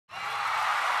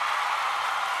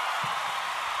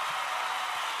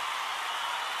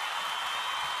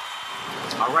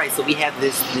All right, so we have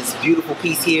this beautiful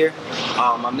piece here.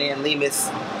 My man Lemus,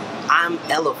 I'm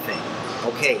elephant.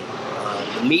 Okay,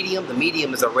 the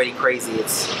medium is already crazy.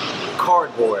 It's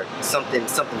cardboard, something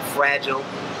fragile.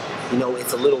 You know,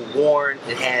 it's a little worn.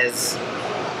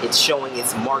 It's showing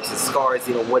its marks and scars.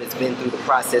 You know what it's been through the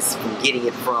process from getting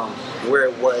it from where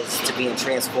it was to being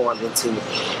transformed into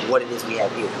what it is we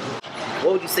have here.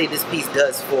 What would you say this piece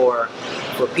does for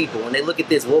people when they look at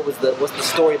this? What's the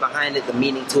story behind it, the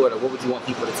meaning to it, or what would you want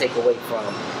people to take away from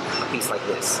a piece like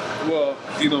this? Well,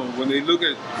 you know, when they look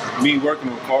at me working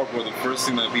on cardboard, the first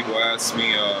thing that people ask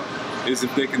me is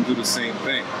if they can do the same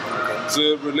thing. Okay. So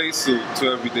it relates to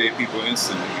everyday people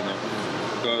instantly, you know.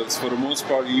 Because for the most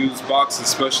part, you use boxes,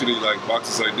 especially like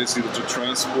boxes like this, either to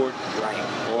transport,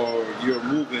 right, or you're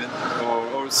moving,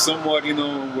 or somewhat, you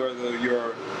know, whether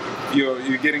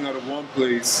you're getting out of one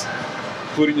place,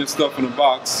 putting your stuff in a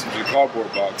box, your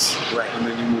cardboard box, right, and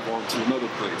then you move on to another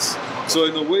place. So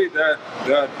in a way, that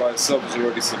by itself is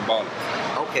already symbolic.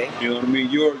 Okay. You know what I mean?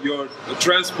 You're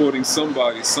transporting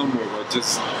somebody somewhere, but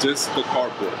just the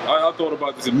cardboard. I thought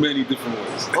about this in many different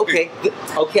ways. Okay.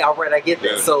 Okay. All right. I get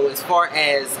that. Yeah. So as far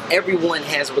as everyone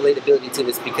has relatability to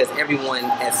this, because everyone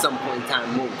at some point in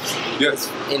time moves. Yes.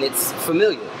 And it's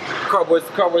familiar. Cardboard's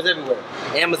everywhere.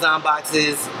 Amazon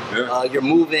boxes. Yeah. You're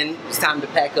moving. It's time to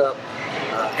pack up.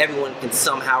 Everyone can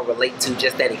somehow relate to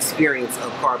just that experience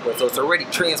of cardboard. So it's already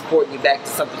transporting you back to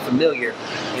something familiar.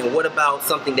 And what about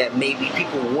something that maybe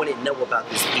people wouldn't know about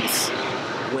this piece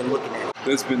when looking at it?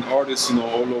 There's been artists, you know,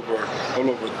 all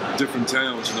over different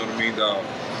towns, you know what I mean,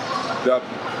 that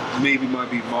maybe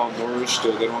might be malnourished,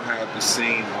 or they don't have the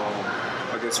same,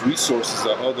 I guess, resources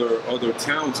that other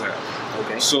towns have.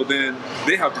 Okay. So then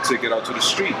they have to take it out to the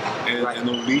street and, right, and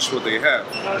unleash what they have.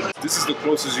 This is the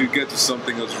closest you get to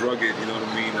something that's rugged, you know what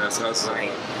I mean? That's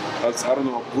right, I don't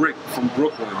know, a brick from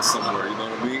Brooklyn somewhere, you know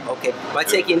what I mean? Okay, by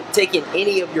taking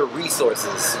any of your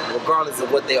resources, regardless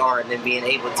of what they are, and then being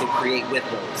able to create with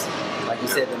those. Like you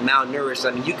said, the malnourished,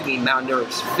 I mean, you can be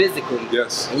malnourished physically,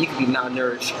 yes, and you can be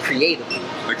malnourished creatively,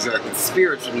 exactly, and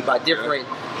spiritually, by different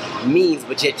means,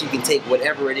 but yet you can take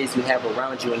whatever it is you have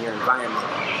around you in your environment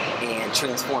and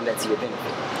transform that to your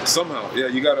benefit. Somehow, yeah,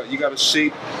 you gotta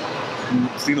shape,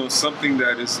 you know, something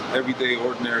that is everyday,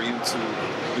 ordinary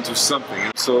into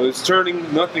something. So it's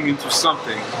turning nothing into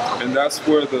something, and that's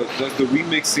where the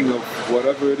remixing of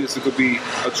whatever it is. It could be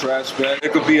a trash bag,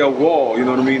 it could be a wall, you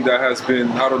know what I mean, that has been,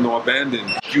 I don't know,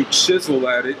 abandoned. You chisel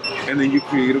at it, and then you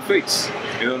create a face,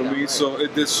 you know what I mean? So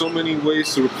there's so many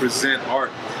ways to represent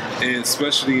art, and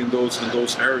especially in those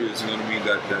areas, you know what I mean,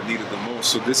 that need it the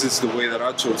most. So this is the way that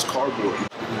I chose cardboard.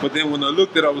 But then when I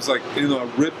looked at it, I was like, you know, I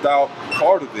ripped out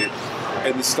part of it,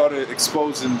 and it started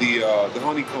exposing the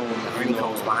honeycomb.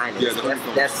 Honeycombs behind it. Yeah, the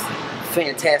honeycombs. That's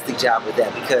fantastic job with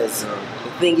that, because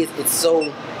the thing is, it's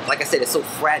so, like I said, it's so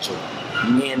fragile.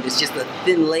 And it's just a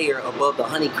thin layer above the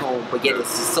honeycomb, but yet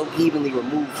it's just so evenly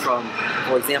removed from,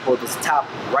 for example, this top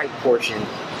right portion.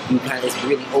 You it's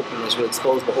really open, it's really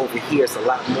exposed, but over here it's a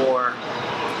lot more.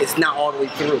 It's not all the way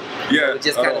through. Yeah, you know, it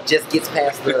just kind of just gets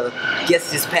past the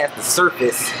past the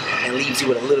surface and leaves you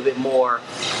with a little bit more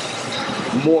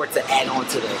to add on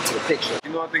to the picture.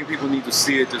 You know, I think people need to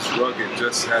see it just rugged,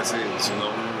 just as is. You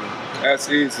know, as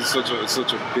is such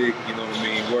a big, you know what I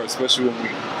mean, word, especially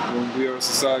when we are a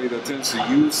society that tends to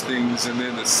use things, and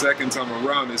then the second time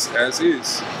around it's as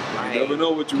is. Right. You never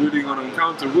know what you're really going to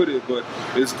encounter with it, but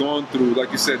it's gone through,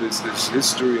 like you said, this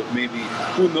history of maybe,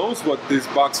 who knows what this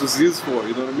box was used for,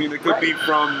 you know what I mean? It could be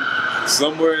from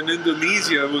somewhere in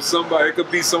Indonesia with somebody, it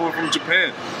could be someone from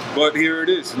Japan, but here it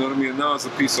is, you know what I mean? And now it's a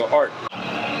piece of art.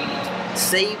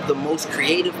 Save the most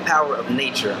creative power of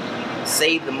nature.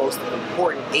 Save the most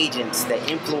important agents that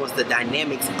influence the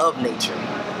dynamics of nature.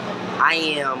 I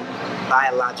am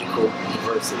biological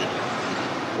diversity.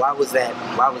 Why was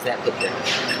that put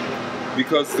there?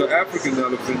 Because the African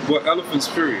elephant, well, elephants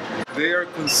period, they are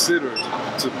considered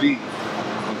to be,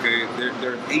 okay,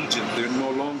 they're an agent. They're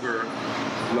no longer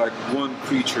like one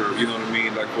creature, you know what I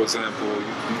mean? Like, for example,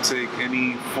 you take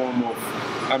any form of,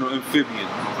 I don't know, amphibian,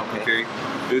 okay?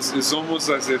 It's almost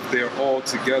as if they're all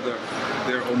together.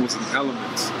 They're almost an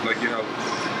element. Like you have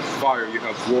fire, you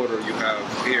have water, you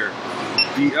have air.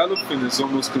 The elephant is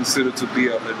almost considered to be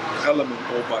an element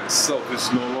all by itself.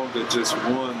 It's no longer just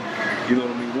one, you know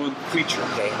what I mean, one creature.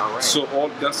 Okay, all right. So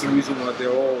that's the reason why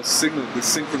they're all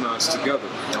synchronized together.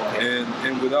 Okay.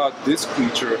 And without this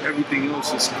creature, everything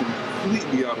else is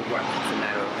completely out of whack. It's a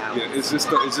matter of balance.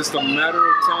 Yeah, it's just a matter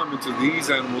of time until these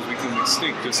animals become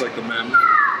extinct, just like the mammoth,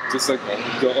 just like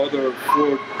the other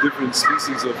 4 different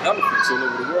species of elephants all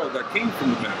over the world that came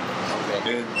from the mammoth.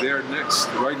 And they're next.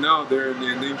 Right now, they're in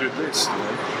the endangered list.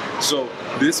 Right? So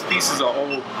these pieces are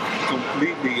all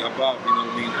completely about, you know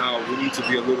what I mean, how we need to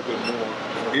be a little bit more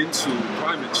into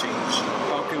climate change.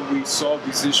 How can we solve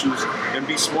these issues and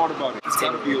be smart about it? It's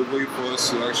got to be a way for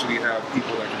us to actually have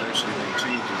people that can actually make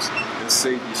changes and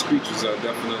save these creatures that are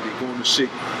definitely going to shape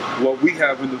what we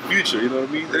have in the future. You know what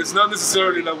I mean? It's not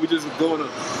necessarily that we're just going to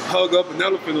hug up an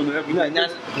elephant on the head. No,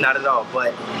 not at all.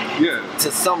 But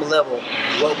to some level,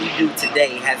 what we do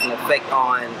today has an effect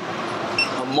on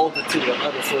a multitude of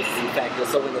other sources and factors.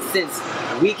 So in a sense,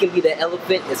 we can be the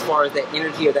elephant as far as that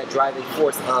energy or that driving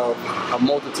force of a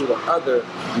multitude of other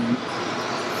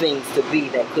things to be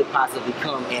that could possibly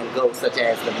come and go, such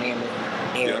as the mammoth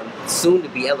and soon to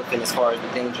be elephant, as far as the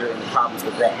danger and the problems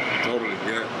with that. Totally,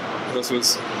 yeah. That's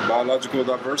what's biological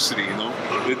diversity, you know?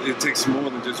 It takes more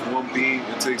than just one being,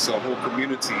 it takes a whole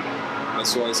community.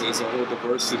 That's why it's a whole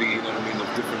diversity, you know what I mean,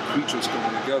 of different creatures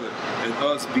coming together. And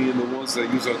us being the ones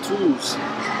that use our tools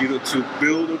either to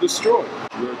build or destroy.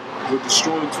 We're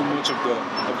destroying too much of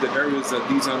the areas that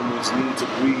these animals need to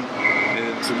breathe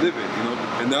and to live in, you know?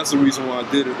 And that's the reason why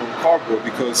I did it on cardboard,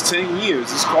 because 10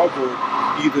 years, this cardboard,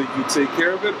 either you take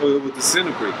care of it or it will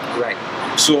disintegrate. Right.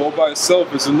 So all by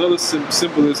itself is another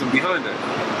symbolism behind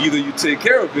that. Either you take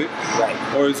care of it,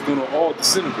 or it's going to all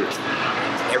disintegrate.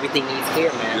 Everything needs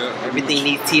care, man. Yeah, everything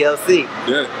needs TLC.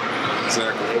 Yeah,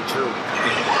 exactly. Very true.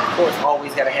 Of course,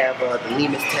 always got to have the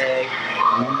Lemus tag,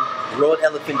 World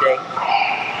Elephant Day.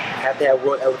 Have to have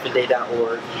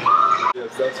worldelephantday.org.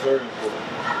 Yes, that's very important.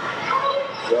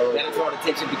 Gotta draw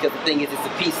attention, because the thing is, it's a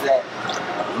piece that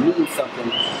means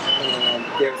something, and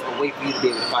there's a way for you to be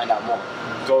able to find out more.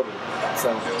 Totally.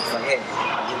 So it's like, hey,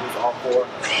 I'll give this all 4.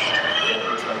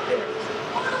 It's right there.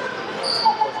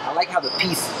 I like how the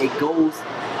piece, it goes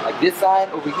like this side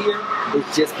over here,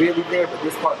 it's just barely there, but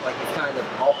this part, like, it's kind of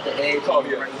off the edge.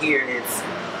 Right here, it's,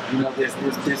 you know,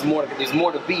 there's more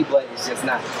to be, but it's just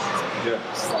not. Yeah.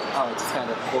 It's like, oh, it just kind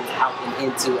of goes out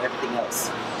and into everything else.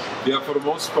 Yeah, for the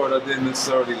most part, I didn't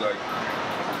necessarily, like,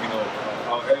 you know,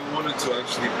 I wanted to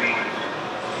actually be,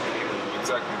 you know,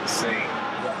 exactly the same.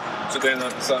 So then I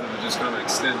decided to just kind of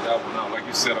extend that one out. Like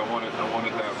you said, I wanted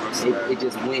that rest of that. It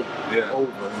just went over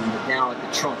and down at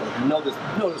the trunk. Like, you know there's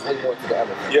way more to the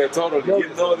elephant. Yeah, totally.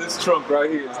 You know this trunk right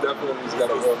here is definitely got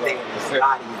a whole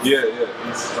lot. Yeah.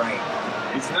 It's right.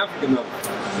 It's an African elephant.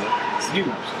 It's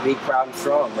huge. Big, proud, and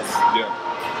strong. That's it.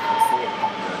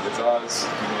 His eyes,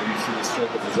 you know, you see the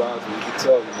strength of his eyes, but you can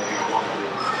tell, you know,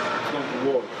 he's going to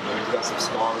war. You know, he's got some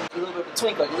scars. A little bit of a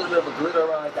twinkle, like a little bit of a glitter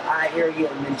around like the eye area,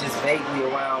 and then just vaguely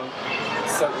around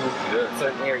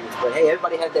certain areas. But hey,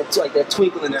 everybody had that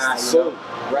twinkle in their eye. Soul.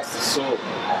 Right. It's the soul.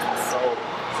 That's the soul.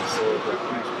 It's the soul of that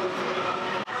creature.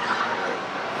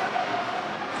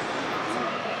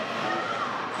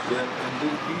 Yeah, and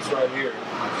this piece right here,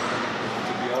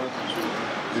 to be honest with you,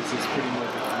 this is pretty much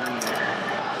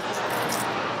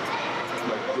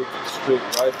straight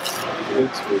right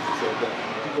into it, so that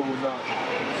people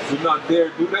would not dare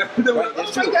do that. Right,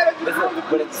 that's true.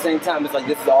 But at the same time, it's like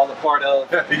this is all a part of.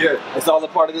 It's all a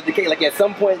part of the decay. Like at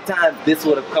some point in time, this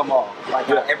would have come off. Like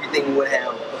everything would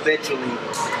have eventually.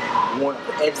 The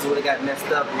edges would have got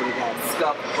messed up. Would have got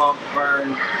scuffed, bumped,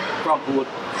 burned, crumpled.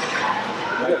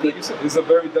 Like you said, it's a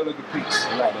very delicate piece.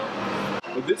 Right.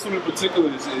 But this one in particular,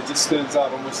 it just stands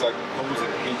out almost an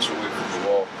inch away from the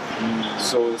wall.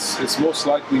 So it's most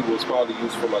likely was probably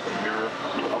used for like a mirror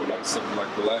or like something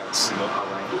like glass, you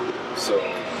know. So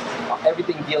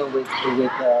everything dealing with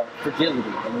fragility,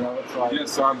 you know.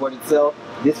 It's the cardboard itself.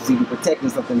 This is even protecting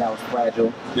something that was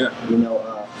fragile. Yeah. You know,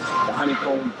 the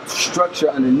honeycomb structure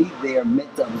underneath there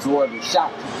meant to absorb the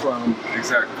shock from.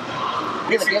 Exactly.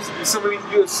 There's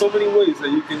so many ways that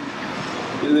you can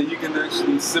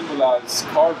actually symbolize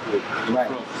cardboard. Right.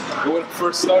 And when I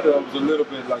first started, I was a little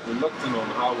bit like reluctant on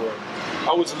how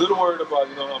I was a little worried about,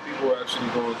 you know, how people were actually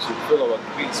going to feel about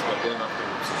the piece, but then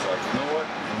afterwards it's like, you know what?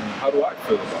 How do I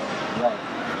feel about it? Right.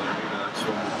 You know what I mean? I just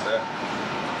went with that.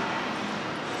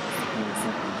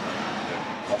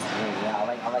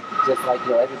 I like it. Just like,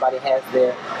 you know, everybody has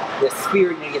their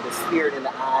spirit, and you get the spirit in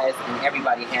the eyes, and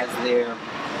everybody has their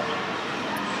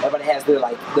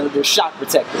like their shock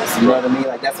protectors. You know what I mean?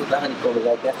 Like that's what the honeycomb is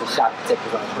like. That's the shock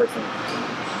protectors on a person's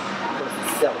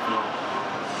self.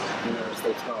 You know, to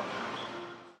stay strong.